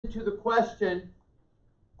To the question,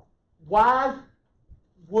 why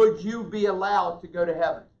would you be allowed to go to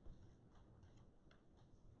heaven?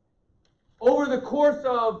 Over the course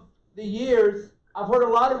of the years, I've heard a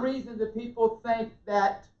lot of reasons that people think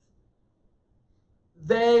that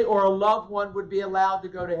they or a loved one would be allowed to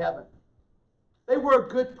go to heaven. They were a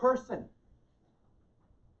good person.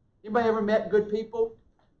 Anybody ever met good people?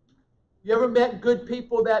 You ever met good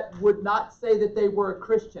people that would not say that they were a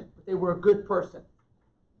Christian, but they were a good person?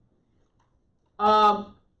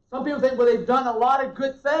 Some people think, well, they've done a lot of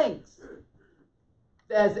good things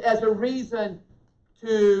as a reason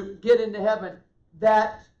to get into heaven.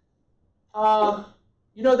 That,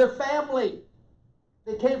 their family,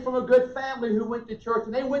 they came from a good family who went to church,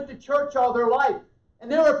 and they went to church all their life.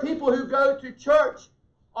 And there are people who go to church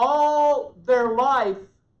all their life,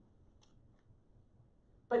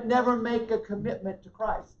 but never make a commitment to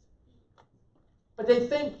Christ. But they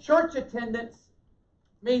think church attendance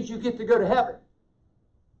means you get to go to heaven.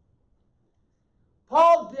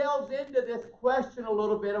 Paul delves into this question a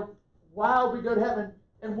little bit of why we go to heaven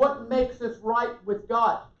and what makes us right with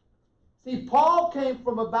God. See, Paul came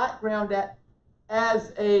from a background that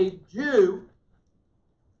as a Jew,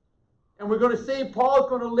 and we're going to see Paul's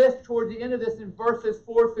going to list toward the end of this in verses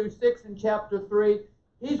 4 through 6 in chapter 3.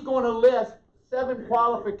 He's going to list 7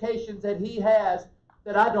 qualifications that he has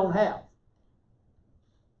that I don't have.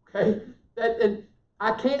 Okay? And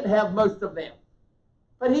I can't have most of them.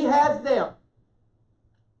 But he has them.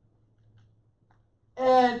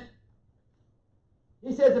 And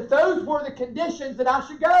he says, if those were the conditions, that I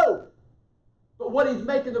should go. But what he's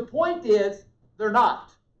making the point is, they're not.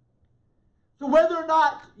 So whether or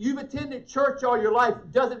not you've attended church all your life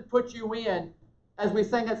doesn't put you in, as we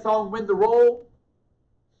sang that song, Win the Roll,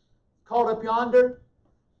 Called Up Yonder,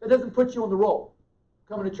 that doesn't put you on the roll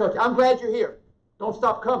coming to church. I'm glad you're here. Don't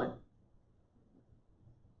stop coming.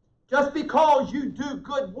 Just because you do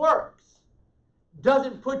good works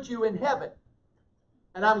doesn't put you in heaven.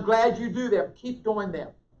 And I'm glad you do them. Keep doing them.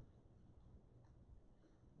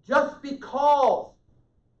 Just because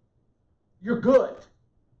you're good,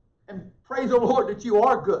 and praise the Lord that you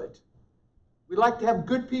are good. We like to have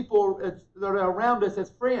good people that are around us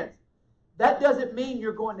as friends. That doesn't mean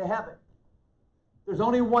you're going to heaven. There's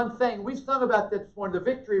only one thing. We've sung about this one, the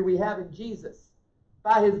victory we have in Jesus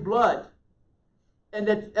by his blood. And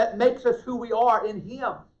that makes us who we are in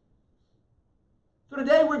him. So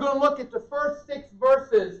today we're going to look at the first 6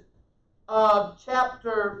 verses of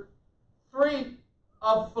chapter 3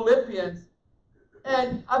 of Philippians.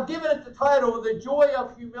 And I've given it the title, The Joy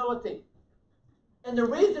of Humility. And the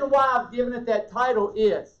reason why I've given it that title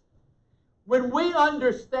is, when we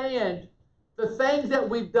understand the things that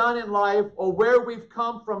we've done in life, or where we've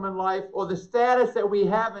come from in life, or the status that we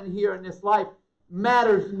have in here in this life,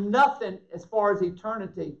 matters nothing as far as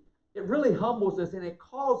eternity. It really humbles us, and it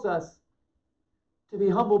calls us to be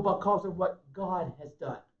humble because of what God has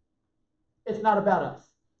done. It's not about us.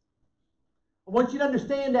 I want you to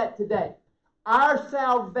understand that today. Our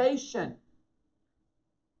salvation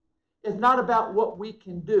is not about what we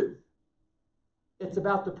can do. It's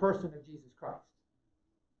about the person of Jesus Christ.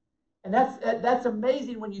 And that's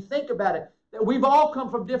amazing when you think about it. That we've all come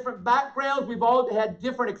from different backgrounds. We've all had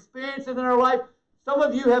different experiences in our life. Some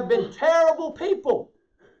of you have been terrible people.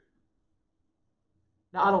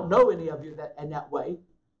 Now, I don't know any of you in that way.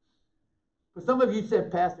 But some of you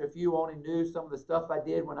said, Pastor, if you only knew some of the stuff I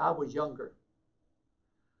did when I was younger.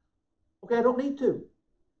 Okay, I don't need to.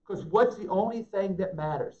 Because what's the only thing that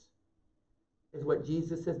matters is what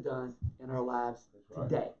Jesus has done in our lives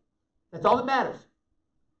today. That's all that matters.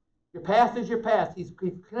 Your past is your past. He's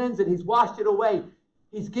cleansed it. He's washed it away.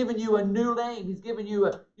 He's given you a new name. He's given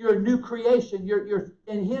you you're a new creation. You're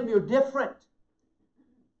in him, you're different.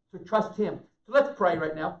 So trust him. So let's pray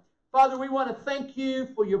right now. Father, we want to thank you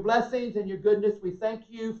for your blessings and your goodness. We thank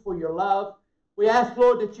you for your love. We ask,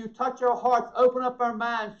 Lord, that you touch our hearts, open up our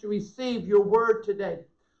minds to receive your word today.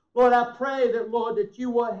 Lord, I pray that, Lord, that you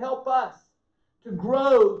will help us to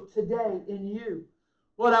grow today in you.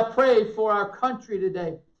 Lord, I pray for our country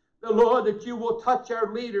today. The Lord, that you will touch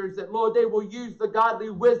our leaders, that, Lord, they will use the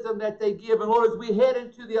godly wisdom that they give. And, Lord, as we head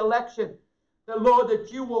into the election, that, Lord,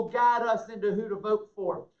 that you will guide us into who to vote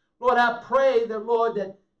for. Lord, I pray that, Lord,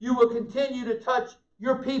 that you will continue to touch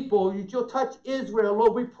your people. You'll touch Israel.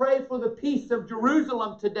 Lord, we pray for the peace of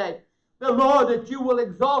Jerusalem today. That, Lord, that you will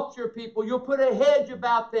exalt your people. You'll put a hedge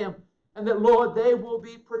about them. And that, Lord, they will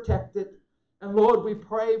be protected. And, Lord, we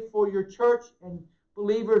pray for your church and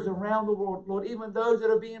believers around the world, Lord, even those that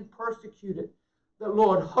are being persecuted, that,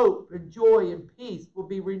 Lord, hope and joy and peace will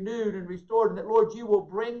be renewed and restored, and that, Lord, you will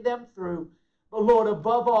bring them through. But Lord,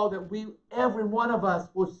 above all, that every one of us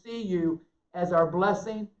will see you as our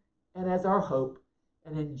blessing and as our hope.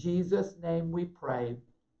 And in Jesus' name we pray.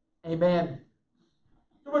 Amen.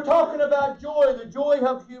 So we're talking about joy, the joy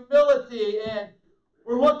of humility, and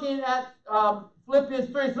we're looking at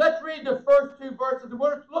Philippians 3. So let's read the first two verses.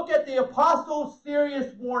 We'll look at the apostle's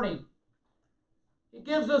serious warning. He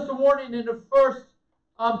gives us a warning in the first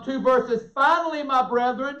two verses. Finally, my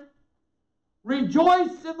brethren,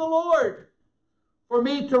 rejoice in the Lord. For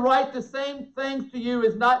me to write the same things to you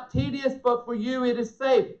is not tedious, but for you it is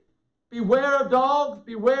safe. Beware of dogs,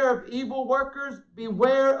 beware of evil workers,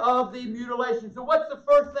 beware of the mutilation. So what's the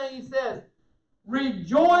first thing he says?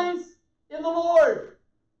 Rejoice in the Lord.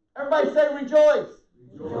 Everybody say rejoice.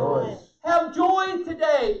 Rejoice. Have joy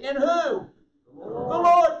today. In who? The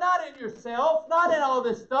Lord. Not in yourself, not in all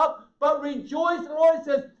this stuff, but rejoice in the Lord. He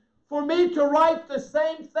says, for me to write the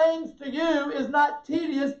same things to you is not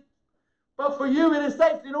tedious, but for you it is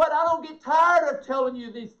safe. You know what? I don't get tired of telling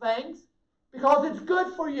you these things because it's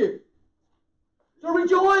good for you. So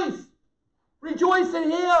rejoice. Rejoice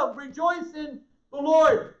in Him. Rejoice in the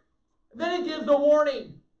Lord. And then He gives a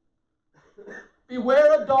warning.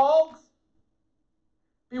 Beware of dogs.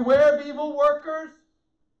 Beware of evil workers.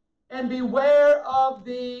 And beware of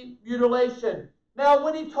the mutilation. Now,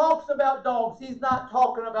 when He talks about dogs, He's not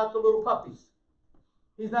talking about the little puppies.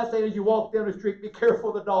 He's not saying as you walk down the street, be careful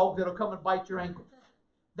of the dogs that'll come and bite your ankle.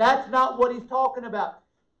 That's not what He's talking about.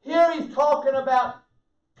 Here He's talking about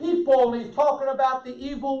people, and He's talking about the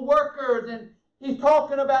evil workers, and He's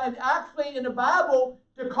talking about, and actually in the Bible,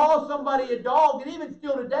 to call somebody a dog, and even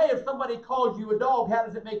still today, if somebody calls you a dog, how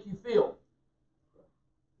does it make you feel?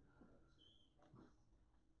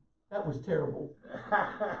 That was terrible.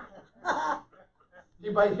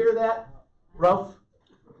 Anybody hear that? Rough?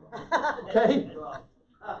 Okay?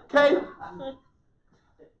 Okay?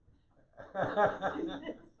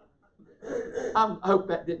 I hope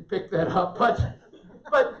that didn't pick that up, but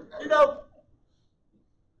you know,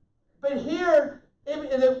 but here,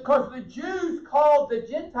 because the Jews called the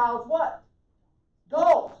Gentiles what?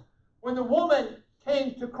 Dogs. When the woman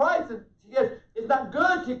came to Christ, and she goes, it's not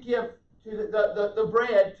good to give to the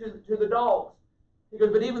bread to the dogs. He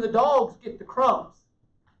goes, but even the dogs get the crumbs.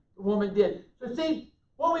 The woman did. So see,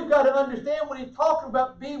 what we've got to understand when He's talking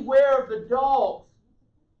about beware of the dogs,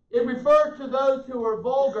 it refers to those who are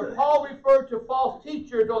vulgar. Paul referred to false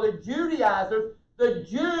teachers or the Judaizers, the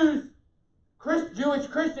Jewish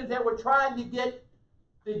Christians that were trying to get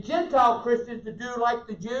the Gentile Christians to do like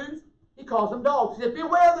the Jews. He calls them dogs. He says,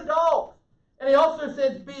 beware of the dogs. And he also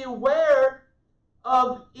says, beware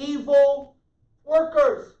of evil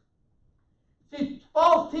workers. See,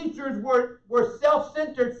 false teachers were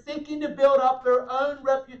self-centered, seeking to build up their own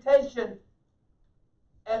reputation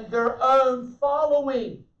and their own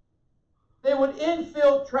following. They would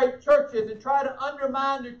infiltrate churches and try to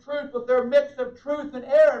undermine the truth with their mix of truth and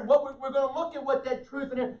error. And what we're going to look at what that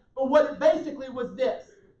truth and error, but what it basically was this.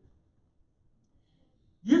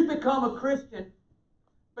 You've become a Christian,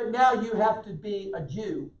 but now you have to be a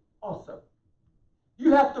Jew also.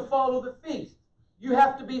 You have to follow the feast. You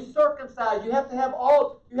have to be circumcised. You have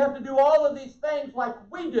to do all of these things like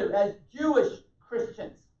we do as Jewish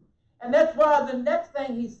Christians. And that's why the next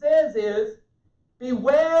thing he says is,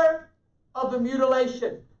 beware of the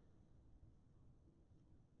mutilation.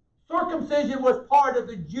 Circumcision was part of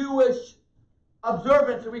the Jewish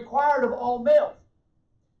observance required of all males.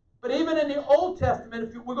 But even in the Old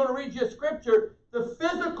Testament, if we're going to read you a scripture, the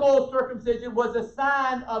physical circumcision was a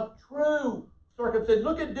sign of true circumcision.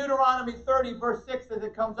 Look at Deuteronomy 30, verse 6 as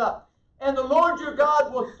it comes up. And the Lord your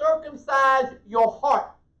God will circumcise your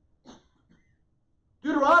heart.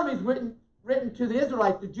 Deuteronomy is written to the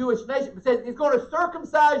Israelites, the Jewish nation. It says He's going to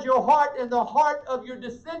circumcise your heart and the heart of your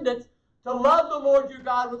descendants to love the Lord your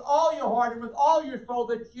God with all your heart and with all your soul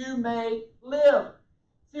that you may live.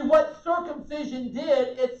 See, what circumcision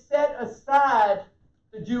did, it set aside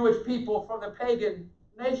the Jewish people from the pagan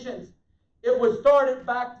nations. It was started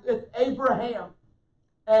back with Abraham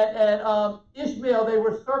and Ishmael. They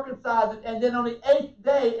were circumcised. And then on the 8th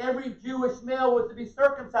day, every Jewish male was to be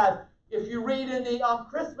circumcised. If you read in the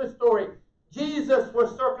Christmas story, Jesus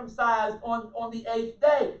was circumcised on the 8th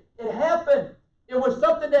day. It happened. It was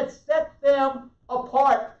something that set them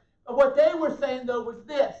apart. And what they were saying, though, was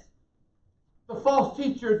this. The false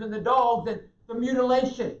teachers and the dogs and the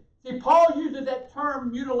mutilation. See, Paul uses that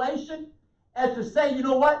term mutilation as to say, you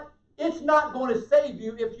know what? It's not going to save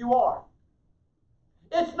you if you are.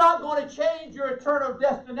 It's not going to change your eternal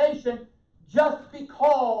destination just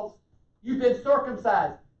because you've been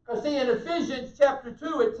circumcised. Because see, in Ephesians chapter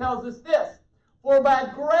 2, it tells us this. For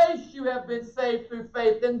by grace you have been saved through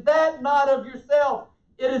faith, and that not of yourself.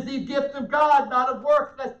 It is the gift of God, not of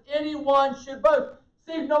works, lest anyone should boast.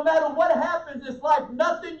 See, no matter what happens in this life,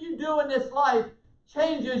 nothing you do in this life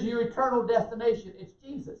changes your eternal destination. It's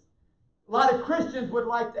Jesus. A lot of Christians would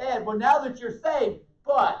like to add, well, now that you're saved,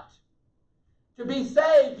 but to be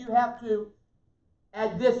saved, you have to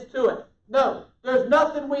add this to it. No, there's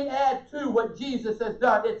nothing we add to what Jesus has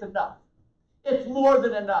done. It's enough. It's more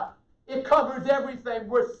than enough. It covers everything.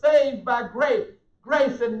 We're saved by grace.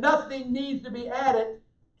 Grace, and nothing needs to be added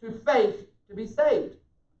to faith to be saved.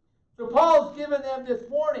 So Paul's given them this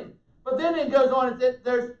warning. But then it goes on and says,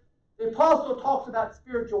 the apostle talks about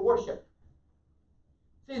spiritual worship.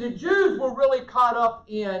 See, the Jews were really caught up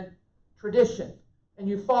in tradition. And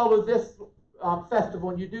you follow this festival,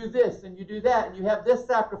 and you do this, and you do that, and you have this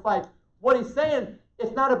sacrifice. What he's saying,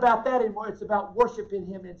 it's not about that anymore. It's about worshiping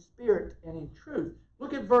him in spirit and in truth.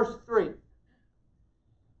 Look at verse 3.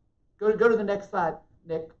 Go to the next slide,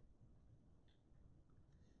 Nick.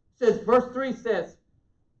 It says, verse 3 says,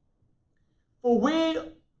 for we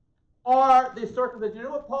are the circumcision. You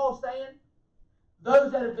know what Paul's saying?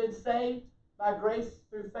 Those that have been saved by grace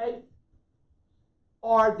through faith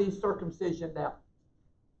are the circumcision now.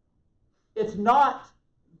 It's not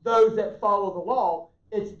those that follow the law.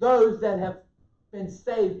 It's those that have been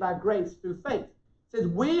saved by grace through faith. It says,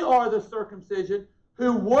 we are the circumcision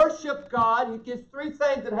who worship God. He gives three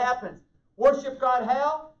things that happens. Worship God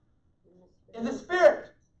how? In the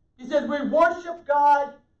Spirit. He says, we worship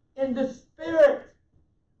God in the Spirit.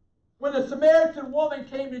 When the Samaritan woman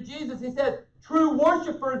came to Jesus, he says, true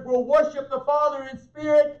worshipers will worship the Father in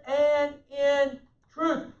spirit and in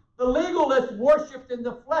truth. The legalists worshipped in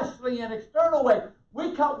the fleshly and external way.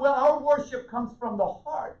 Our worship comes from the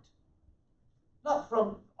heart, not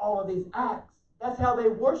from all of these acts. That's how they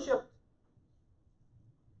worship.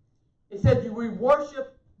 It says we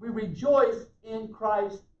worship, we rejoice in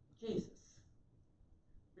Christ Jesus.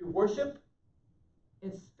 We worship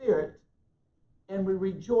in spirit and we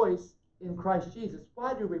rejoice in Christ Jesus.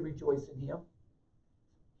 Why do we rejoice in him?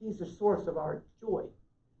 He's the source of our joy.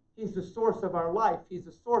 He's the source of our life. He's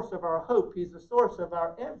the source of our hope. He's the source of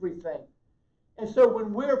our everything. And so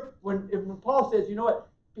when Paul says, you know what,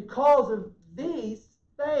 because of these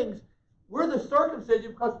things, we're the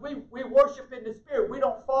circumcision because we worship in the Spirit. We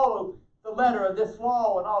don't follow the letter of this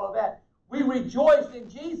law and all of that. We rejoice in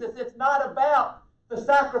Jesus. It's not about the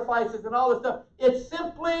sacrifices and all this stuff. It's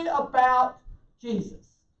simply about Jesus.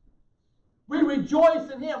 We rejoice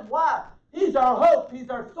in him. Why? He's our hope. He's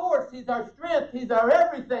our source. He's our strength. He's our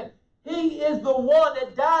everything. He is the one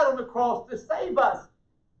that died on the cross to save us.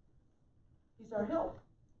 He's our help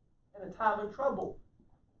in a time of trouble.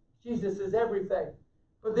 Jesus is everything.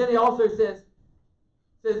 But then he also says,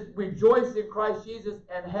 rejoice in Christ Jesus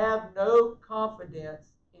and have no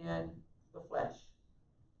confidence in the flesh.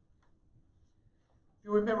 If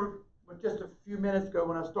you remember just a few minutes ago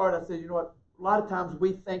when I started, I said, you know what, a lot of times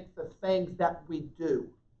we think the things that we do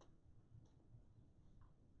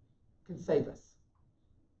can save us.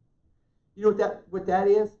 You know what that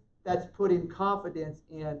is? That's putting confidence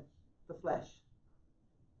in the flesh.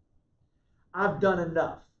 I've done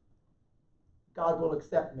enough. God will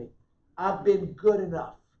accept me. I've been good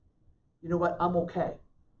enough. You know what? I'm okay.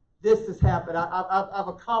 This has happened. I've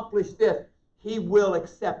accomplished this. He will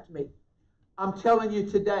accept me. I'm telling you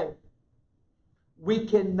today, we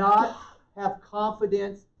cannot have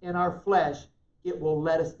confidence in our flesh. It will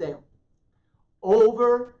let us down.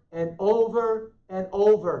 Over and over and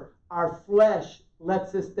over, our flesh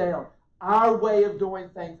lets us down. Our way of doing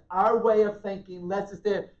things, our way of thinking lets us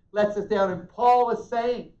down. And Paul is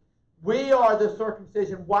saying, we are the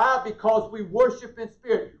circumcision. Why? Because we worship in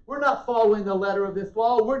spirit. We're not following the letter of this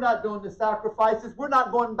law. We're not doing the sacrifices. We're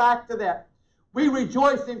not going back to that. We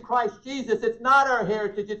rejoice in Christ Jesus. It's not our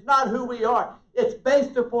heritage. It's not who we are. It's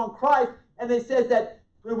based upon Christ. And it says that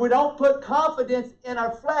we don't put confidence in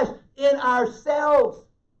our flesh, in ourselves.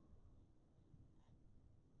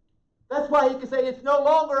 That's why he can say, it's no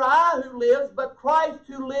longer I who lives, but Christ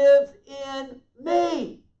who lives in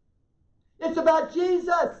me. It's about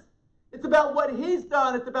Jesus. It's about what he's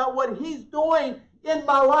done. It's about what he's doing in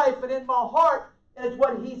my life and in my heart. And it's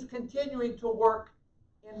what he's continuing to work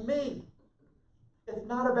in me. It's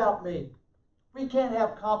not about me. We can't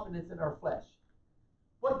have confidence in our flesh.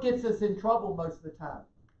 What gets us in trouble most of the time?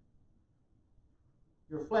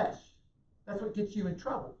 Your flesh. That's what gets you in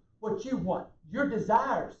trouble. What you want. Your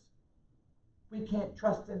desires. We can't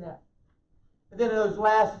trust in that. And then in those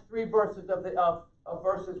last three verses of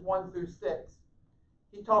verses 1 through 6,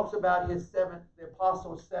 he talks about the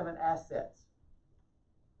apostles' 7 assets.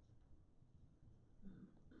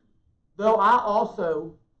 though I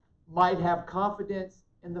also might have confidence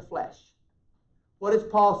in the flesh. What is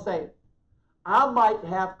Paul saying? I might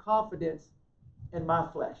have confidence in my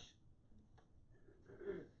flesh.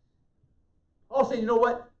 Paul said, you know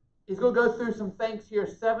what? He's going to go through some things here,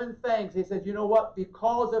 7 things. He says, you know what?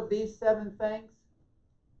 Because of these 7 things,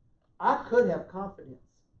 I could have confidence.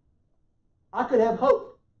 I could have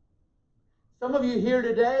hope. Some of you here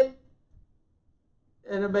today,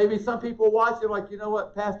 and maybe some people watching like, you know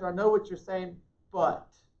what, Pastor, I know what you're saying, but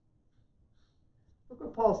look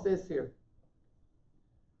what Paul says here.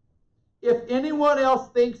 If anyone else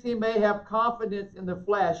thinks he may have confidence in the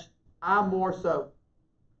flesh, I more so.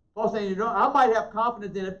 Paul's saying, you know, I might have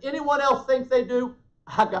confidence in it. If anyone else thinks they do,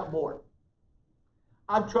 I got more.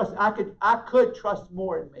 I could trust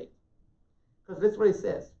more in me. Because this is what he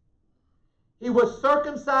says. He was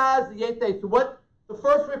circumcised the 8th day. So what the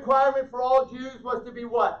first requirement for all Jews was to be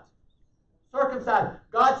what? Circumcised.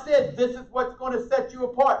 God said, this is what's going to set you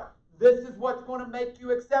apart. This is what's going to make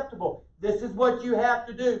you acceptable. This is what you have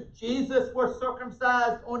to do. Jesus was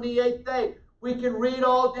circumcised on the 8th day. We can read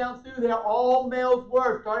all down through there. All males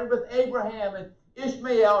were, starting with Abraham and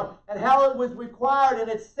Ishmael, and how it was required,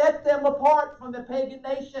 and it set them apart from the pagan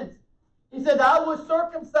nations. He said, I was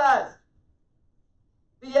circumcised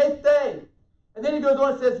the 8th day. And then he goes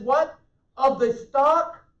on and says, what? Of the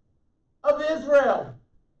stock of Israel.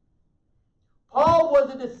 Paul was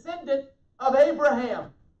a descendant of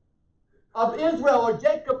Abraham, of Israel, or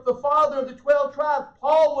Jacob, the father of the 12 tribes.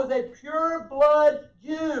 Paul was a pure-blood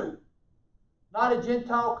Jew, not a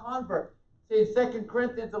Gentile convert. See, in 2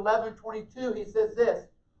 Corinthians 11:22, he says this.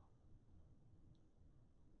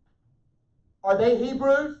 Are they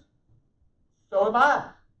Hebrews? So am I.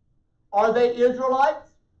 Are they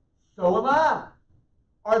Israelites? So am I.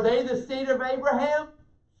 Are they the seed of Abraham?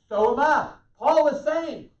 So am I. Paul is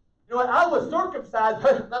saying, you know what, I was circumcised,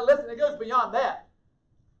 but now listen, it goes beyond that.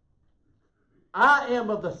 I am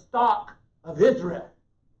of the stock of Israel.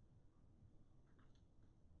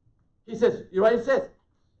 He says, you know what he says?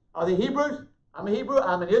 Are they Hebrews? I'm a Hebrew.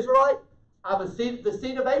 I'm an Israelite. I'm the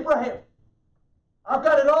seed of Abraham. I've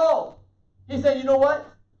got it all. He said, you know what?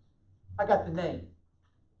 I got the name.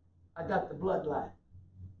 I got the bloodline.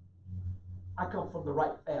 I come from the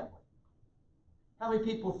right family. How many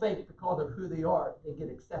people think because of who they are, they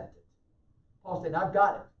get accepted? Paul said, I've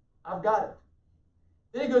got it. I've got it.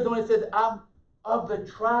 Then he goes on and says, I'm of the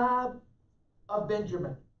tribe of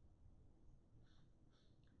Benjamin.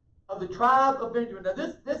 Of the tribe of Benjamin. Now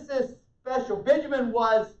this is special. Benjamin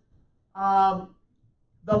was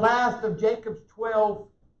the last of Jacob's 12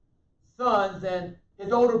 sons, and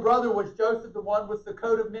his older brother was Joseph, the one with the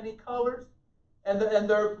coat of many colors. And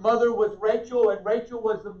their mother was Rachel, and Rachel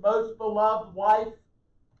was the most beloved wife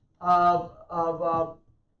of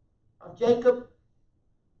Jacob.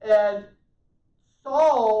 And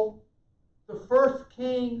Saul, the first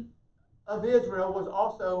king of Israel, was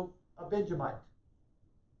also a Benjamite.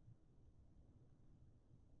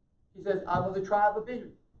 He says, I'm of the tribe of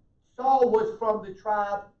Benjamin. Saul was from the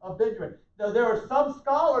tribe of Benjamin. Now, there are some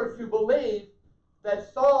scholars who believe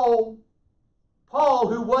that Paul,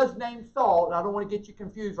 who was named Saul, and I don't want to get you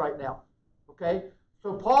confused right now, okay?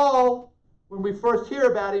 So Paul, when we first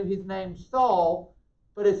hear about him, he's named Saul,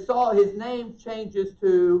 but his name changes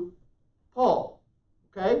to Paul,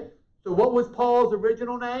 okay? So what was Paul's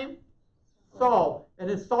original name? Saul. And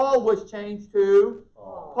then Saul was changed to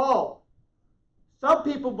Paul. Some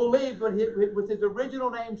people believe when with his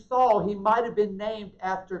original name Saul, he might have been named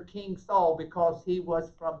after King Saul because he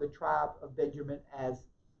was from the tribe of Benjamin as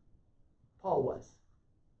Paul was.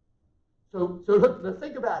 So look, let's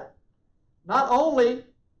think about it. Not only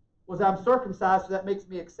was I circumcised, so that makes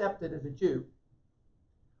me accepted as a Jew,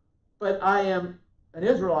 but I am an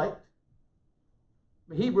Israelite,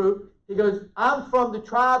 I'm a Hebrew. He goes, I'm from the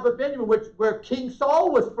tribe of Benjamin, where King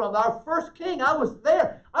Saul was from. Our first king, I was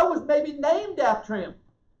there. I was maybe named after him.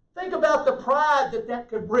 Think about the pride that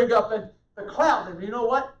could bring up and the clout. And you know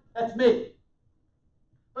what? That's me.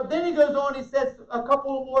 But then he goes on, he says a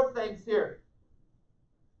couple of more things here.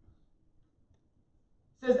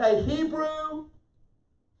 He says, a Hebrew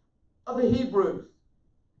of the Hebrews.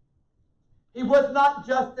 He was not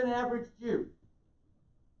just an average Jew.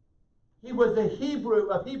 He was a Hebrew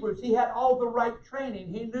of Hebrews. He had all the right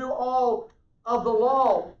training. He knew all of the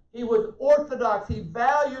law. He was orthodox. He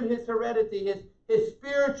valued his heredity, his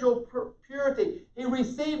spiritual purity. He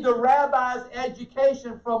received a rabbi's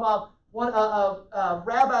education from one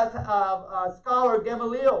rabbi scholar,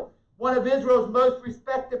 Gamaliel, one of Israel's most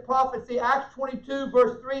respected prophets. See, Acts 22,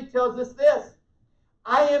 verse 3 tells us this.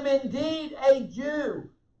 I am indeed a Jew,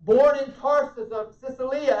 born in Tarsus of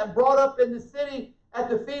Cilicia and brought up in the city at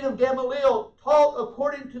the feet of Gamaliel, taught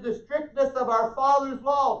according to the strictness of our father's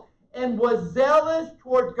law, and was zealous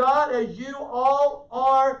toward God as you all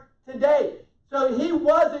are today. So he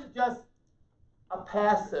wasn't just a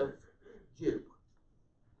passive Jew.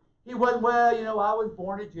 He wasn't, well, I was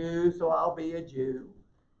born a Jew, so I'll be a Jew.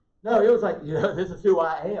 No, he was like, this is who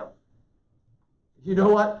I am. You know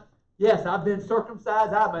what? Yes, I've been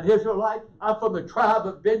circumcised. I'm an Israelite. I'm from the tribe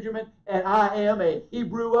of Benjamin, and I am a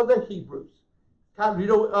Hebrew of the Hebrews. Kind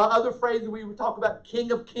of, other phrases we would talk about,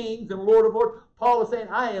 King of Kings and Lord of Lords. Paul is saying,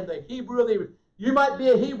 I am the Hebrew of the Hebrews. You might be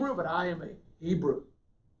a Hebrew, but I am a Hebrew.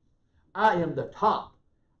 I am the top.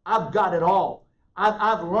 I've got it all.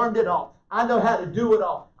 I've learned it all. I know how to do it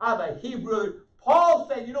all. I'm a Hebrew. Paul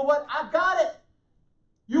said, you know what? I got it.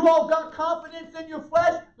 You all got confidence in your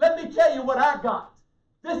flesh? Let me tell you what I got.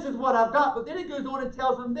 This is what I've got. But then he goes on and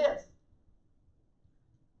tells them this.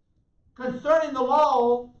 Concerning the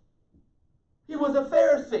law, he was a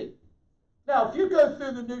Pharisee. Now, if you go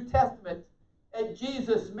through the New Testament at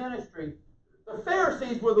Jesus' ministry, the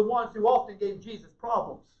Pharisees were the ones who often gave Jesus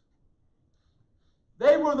problems.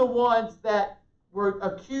 They were the ones that were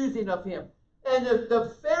accusing of him. And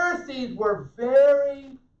the Pharisees were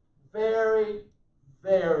very, very,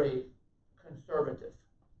 very conservative.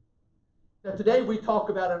 Now, today we talk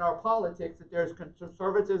about in our politics that there's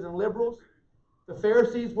conservatives and liberals. The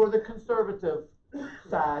Pharisees were the conservative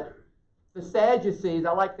side. The Sadducees,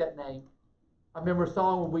 I like that name. I remember a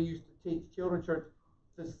song when we used to teach children's church,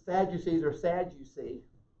 the Sadducees or Sadducee.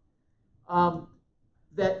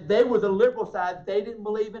 That they were the liberal side. They didn't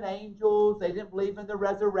believe in angels. They didn't believe in the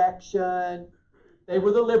resurrection. They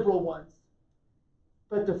were the liberal ones.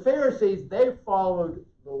 But the Pharisees, they followed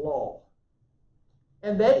the law.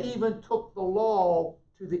 And they even took the law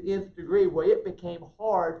to the nth degree where it became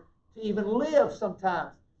hard to even live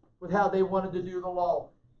sometimes with how they wanted to do the law.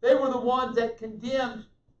 They were the ones that condemned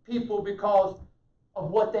people because of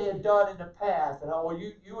what they had done in the past. And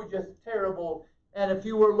you were just terrible. And if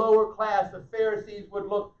you were lower class, the Pharisees would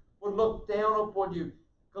look down upon you.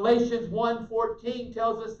 Galatians 1:14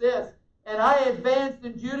 tells us this, and I advanced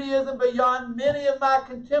in Judaism beyond many of my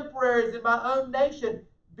contemporaries in my own nation,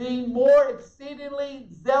 being more exceedingly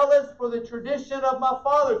zealous for the tradition of my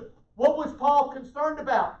fathers. What was Paul concerned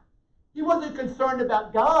about? He wasn't concerned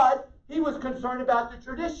about God. He was concerned about the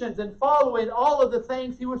traditions and following all of the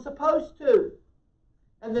things he was supposed to.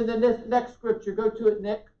 And then the next scripture, go to it,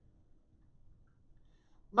 Nick.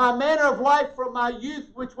 My manner of life from my youth,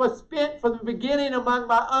 which was spent from the beginning among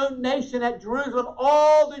my own nation at Jerusalem,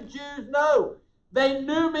 all the Jews know. They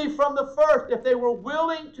knew me from the first, if they were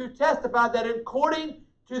willing to testify that according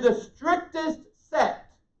to the strictest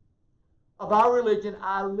sect of our religion,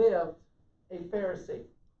 I lived a Pharisee.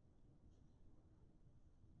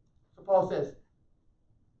 So Paul says,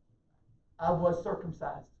 I was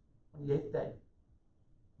circumcised on the 8th day.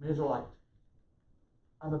 I'm an Israelite.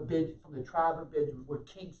 I'm from the tribe of Benjamin, where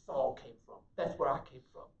King Saul came from. That's where I came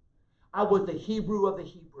from. I was the Hebrew of the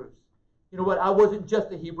Hebrews. You know what? I wasn't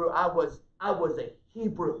just a Hebrew. I was a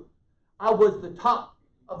Hebrew. I was the top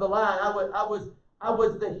of the line. I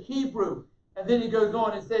was the Hebrew. And then he goes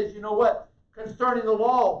on and says, you know what? Concerning the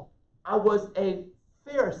law, I was a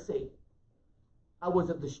Pharisee. I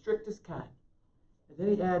was of the strictest kind. And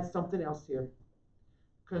then he adds something else here.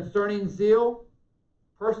 Concerning zeal,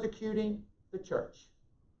 persecuting the church.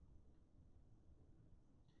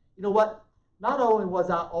 You know what? Not only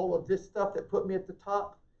was I all of this stuff that put me at the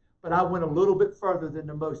top, but I went a little bit further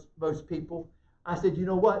than most people. I said, you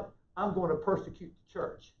know what? I'm going to persecute the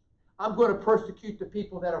church. I'm going to persecute the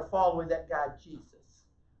people that are following that guy Jesus,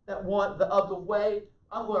 that want of the way.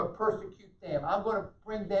 I'm going to persecute them. I'm going to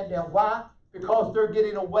bring them down. Why? Because they're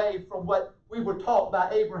getting away from what we were taught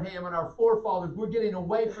by Abraham and our forefathers. We're getting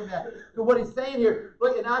away from that. So what he's saying here,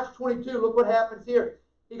 look in Acts 22, look what happens here.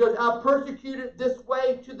 He goes, I persecuted this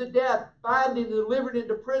way to the death, binding and delivered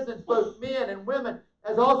into prisons both men and women,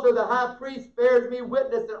 as also the high priest bears me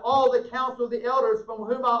witness, and all the council of the elders, from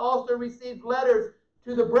whom I also received letters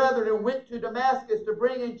to the brethren, and went to Damascus to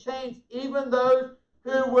bring in chains even those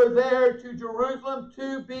who were there to Jerusalem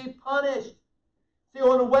to be punished. See,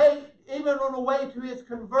 on the way, even on the way to his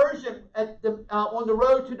conversion on the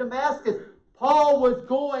road to Damascus, Paul was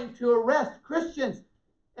going to arrest Christians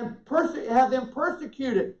and have them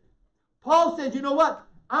persecuted. Paul said, you know what?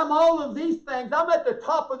 I'm all of these things. I'm at the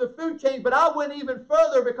top of the food chain, but I went even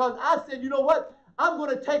further because I said, you know what? I'm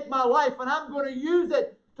going to take my life and I'm going to use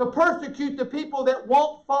it to persecute the people that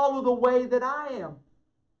won't follow the way that I am.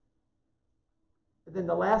 And then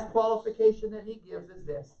the last qualification that he gives is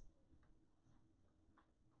this.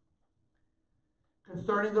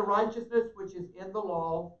 Concerning the righteousness which is in the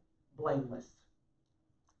law, blameless.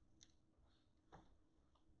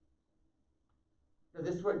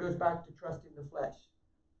 Because this is where it goes back to trusting the flesh.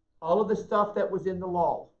 All of the stuff that was in the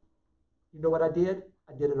law, you know what I did?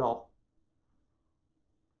 I did it all.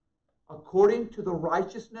 According to the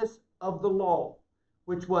righteousness of the law,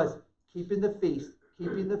 which was keeping the feast,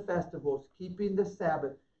 keeping the festivals, keeping the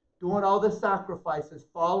Sabbath, doing all the sacrifices,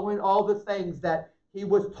 following all the things that he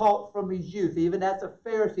was taught from his youth, even as a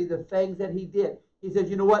Pharisee, the things that he did. He says,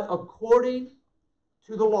 you know what? According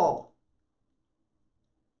to the law,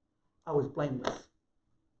 I was blameless.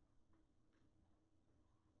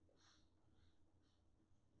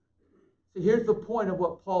 See, here's the point of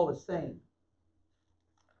what Paul is saying.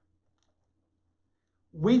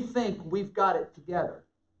 We think we've got it together.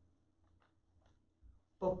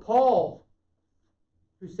 But Paul,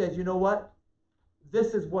 who says, you know what?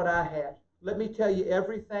 This is what I had. Let me tell you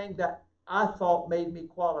everything that I thought made me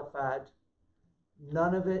qualified.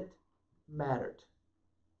 None of it mattered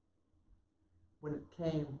when it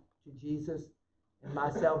came to Jesus and my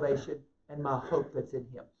salvation and my hope that's in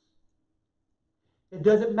him. It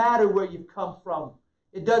doesn't matter where you've come from.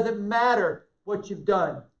 It doesn't matter what you've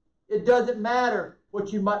done. It doesn't matter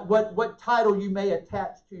what title you may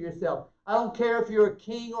attach to yourself. I don't care if you're a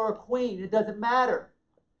king or a queen. It doesn't matter.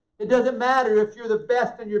 It doesn't matter if you're the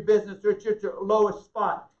best in your business or it's your lowest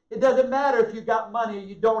spot. It doesn't matter if you got money or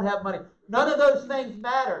you don't have money. None of those things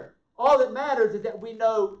matter. All that matters is that we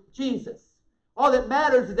know Jesus. All that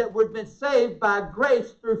matters is that we've been saved by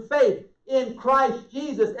grace through faith in Christ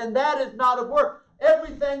Jesus. And that is not of work.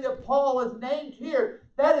 Everything that Paul has named here,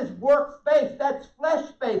 that is works-based. That's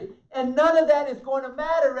flesh-based. And none of that is going to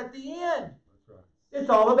matter at the end. That's right. It's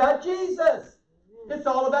all about Jesus. It's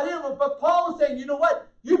all about him. But Paul is saying, you know what?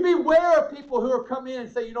 You beware of people who are coming in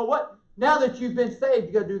and say, you know what? Now that you've been saved,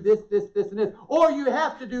 you got to do this, this, this, and this. Or you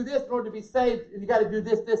have to do this in order to be saved, and you got to do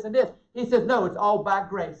this, this, and this. He says, no, it's all by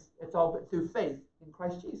grace. It's all through faith in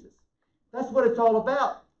Christ Jesus. That's what it's all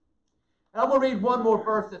about. And I'm going to read one more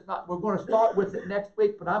verse. We're going to start with it next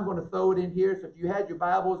week, but I'm going to throw it in here. So if you had your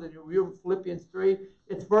Bibles and you're reading Philippians 3,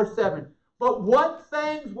 it's verse 7. But what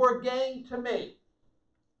things were gained to me?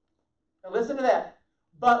 Now listen to that.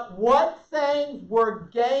 But what things were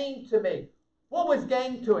gained to me? What was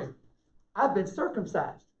gained to him? I've been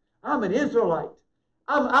circumcised. I'm an Israelite.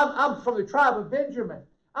 I'm from the tribe of Benjamin.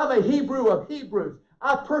 I'm a Hebrew of Hebrews.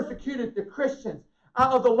 I persecuted the Christians.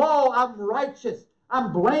 Of the law, I'm righteous.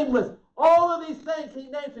 I'm blameless. All of these things he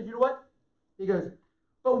names. You know what? He goes,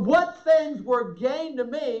 but what things were gained to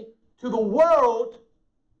me, to the world,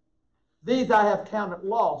 these I have counted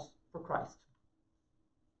loss for Christ.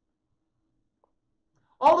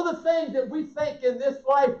 All of the things that we think in this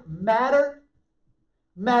life matter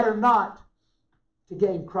not to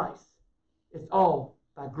gain Christ. It's all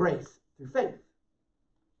by grace through faith.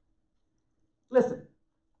 Listen,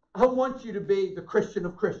 I want you to be the Christian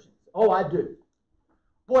of Christians. Oh, I do.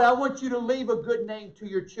 Boy, I want you to leave a good name to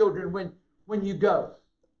your children when you go.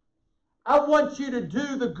 I want you to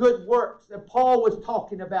do the good works that Paul was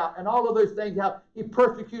talking about and all of those things, how he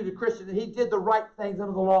persecuted Christians and he did the right things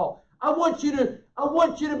under the law. I want you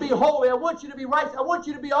to be holy. I want you to be righteous. I want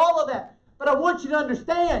you to be all of that. But I want you to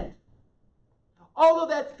understand, all of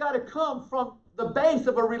that's got to come from the base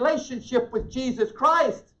of a relationship with Jesus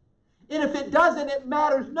Christ. And if it doesn't, it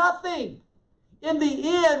matters nothing. In the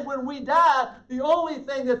end, when we die, the only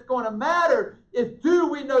thing that's going to matter is, do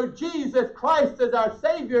we know Jesus Christ as our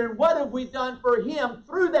Savior, and what have we done for him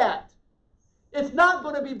through that? It's not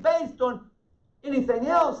going to be based on anything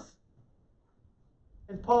else.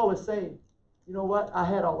 And Paul is saying, you know what? I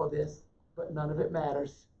had all of this, but none of it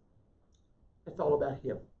matters. It's all about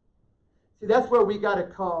him. See, that's where we got to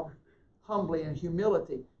come humbly in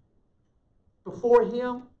humility. Before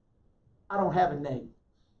him, I don't have a name.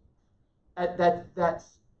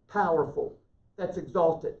 That's powerful. That's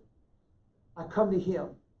exalted. I come to him.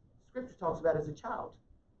 Scripture talks about it as a child.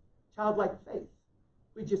 Childlike faith.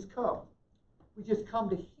 We just come. We just come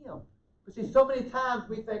to him. But see, so many times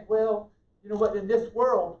we think, well, you know what? In this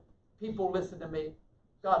world, people listen to me.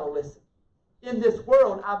 God will listen. In this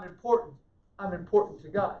world, I'm important. I'm important to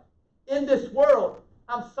God. In this world,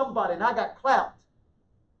 I'm somebody and I got clout.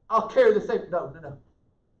 I'll carry the same. No.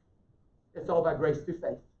 It's all by grace through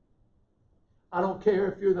faith. I don't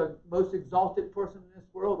care if you're the most exalted person in this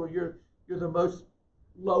world or you're the most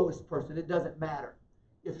lowest person. It doesn't matter.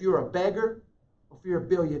 If you're a beggar or if you're a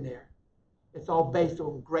billionaire, it's all based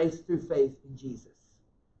on grace through faith in Jesus.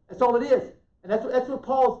 That's all it is. And that's what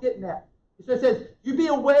Paul's getting at. So it says, you be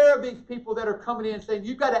aware of these people that are coming in and saying,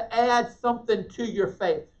 you've got to add something to your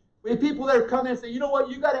faith. We have people that are coming in and saying, you know what,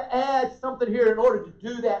 you've got to add something here in order to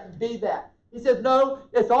do that and be that. He says, no,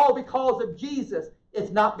 it's all because of Jesus.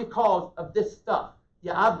 It's not because of this stuff.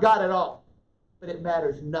 Yeah, I've got it all. but it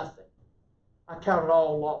matters nothing. I count it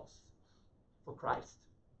all loss for Christ.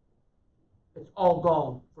 It's all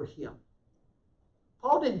gone for him.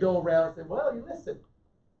 Paul didn't go around and say, well, you listen.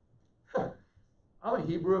 I'm a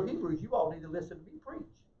Hebrew of Hebrews. You all need to listen to me preach.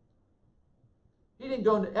 He didn't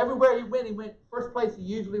go into everywhere he went, first place he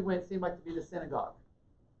usually went seemed like to be the synagogue.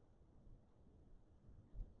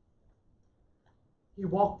 He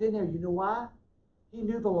walked in there. You know why? He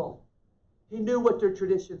knew the law. He knew what their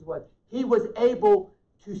traditions was. He was able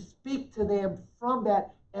to speak to them from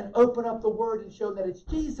that and open up the word and show that it's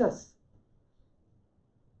Jesus.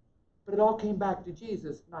 But it all came back to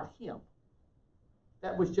Jesus, not him.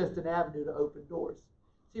 That was just an avenue to open doors.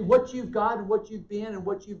 See, what you've got and what you've been and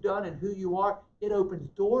what you've done and who you are, it opens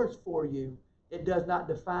doors for you. It does not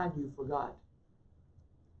define you for God.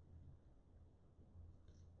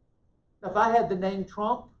 Now, if I had the name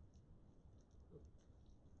Trump,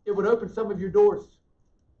 it would open some of your doors.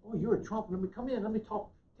 Oh, you're a Trump. Let me come in. Let me talk.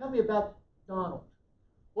 Tell me about Donald.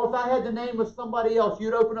 Or if I had the name of somebody else,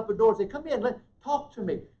 you'd open up a door and say, come in, talk to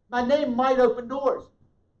me. My name might open doors.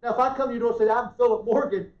 Now, if I come to your door and say, I'm Phillip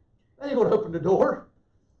Morgan, that ain't going to open the door.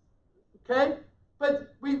 Okay?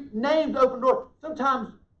 But names open doors. Sometimes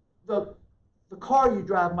the car you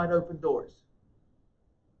drive might open doors.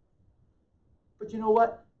 But you know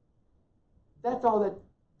what? That's all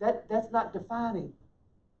that's not defining.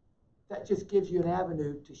 That just gives you an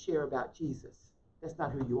avenue to share about Jesus. That's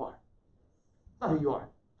not who you are. It's not who you are.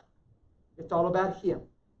 It's all about him.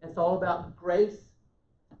 It's all about grace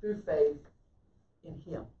through faith in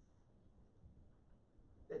him.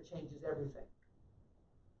 That changes everything.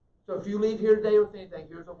 So if you leave here today with anything,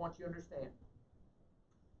 here's what I want you to understand.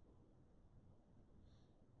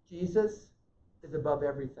 Jesus is above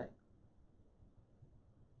everything.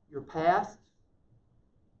 Your past,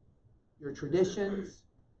 your traditions,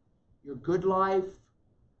 your good life,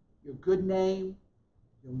 your good name,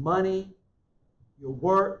 your money, your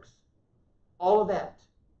works, all of that,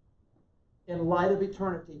 in light of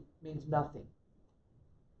eternity, means nothing.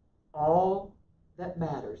 All that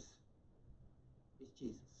matters is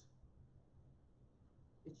Jesus.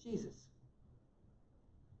 It's Jesus.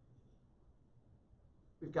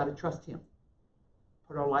 We've got to trust him,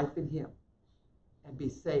 put our life in him, and be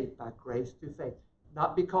saved by grace through faith.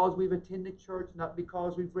 Not because we've attended church, not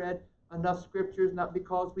because we've read enough scriptures, not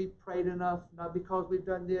because we've prayed enough, not because we've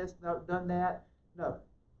done this, not done that. No.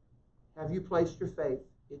 Have you placed your faith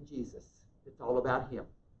in Jesus? It's all about him.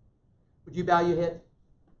 Would you bow your head?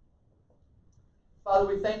 Father,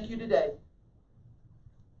 we thank you today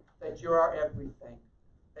that you're our everything.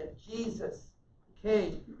 That Jesus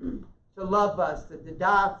came to love us and to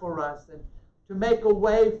die for us and to make a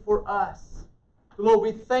way for us. So Lord,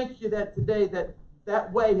 we thank you that today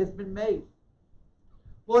that way has been made.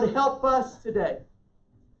 Lord, help us today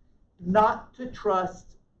not to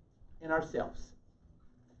trust in ourselves,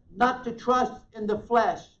 not to trust in the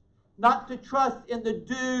flesh, not to trust in the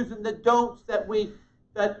do's and the don'ts that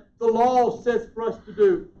the law says for us to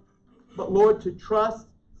do, but Lord, to trust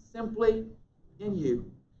simply in you.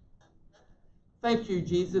 Thank you,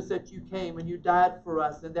 Jesus, that you came and you died for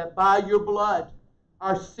us, and that by your blood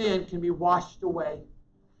our sin can be washed away.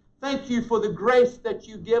 Thank you for the grace that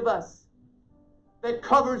you give us that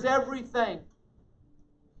covers everything,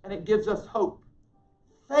 and it gives us hope.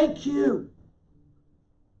 Thank you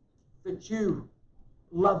that you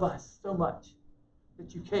love us so much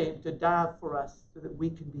that you came to die for us so that we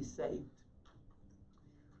can be saved.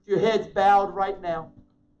 Your head's bowed right now.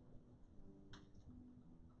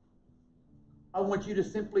 I want you to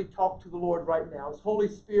simply talk to the Lord right now. As Holy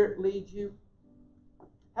Spirit leads you,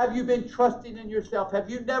 have you been trusting in yourself? Have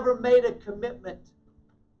you never made a commitment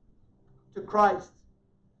to Christ?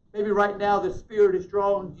 Maybe right now the Spirit is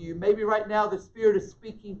drawing to you. Maybe right now the Spirit is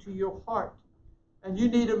speaking to your heart. And you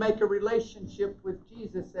need to make a relationship with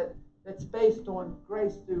Jesus that's based on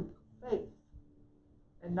grace through faith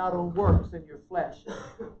and not on works in your flesh.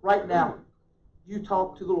 Right now, you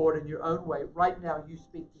talk to the Lord in your own way. Right now, you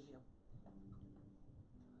speak to him.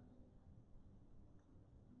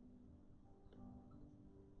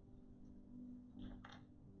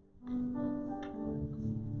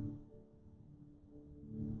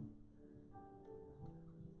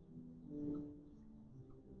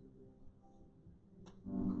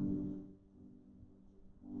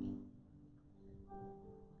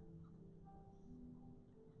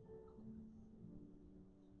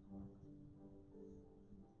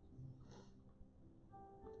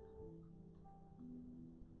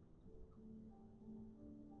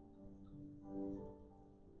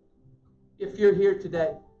 If you're here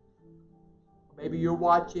today, maybe you're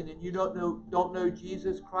watching and you don't know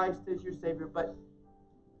Jesus Christ as your Savior, but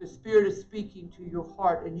the Spirit is speaking to your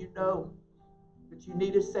heart and you know that you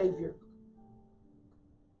need a Savior.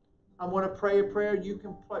 I want to pray a prayer. You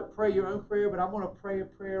can pray your own prayer, but I want to pray a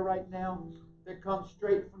prayer right now that comes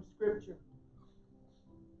straight from Scripture.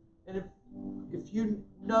 And if you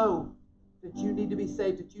know that you need to be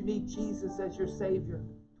saved, that you need Jesus as your Savior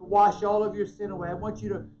to wash all of your sin away, I want you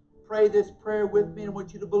to pray this prayer with me, and I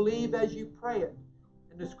want you to believe as you pray it.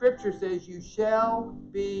 And the Scripture says, you shall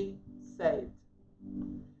be saved.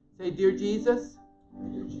 Say, Dear Jesus,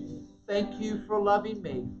 thank you for loving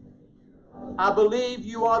me. I believe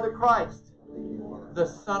you are the Christ, the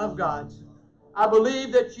Son of God. I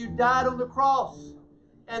believe that you died on the cross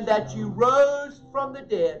and that you rose from the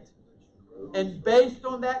dead. And based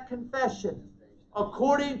on that confession,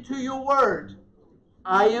 according to your word,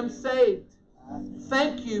 I am saved.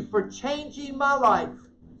 Thank you for changing my life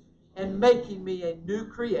and making me a new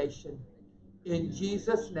creation. In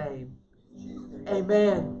Jesus' name,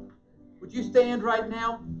 amen. Would you stand right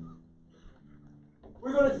now?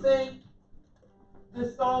 We're going to sing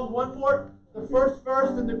this song one more, the first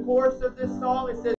verse and the chorus of this song. It says,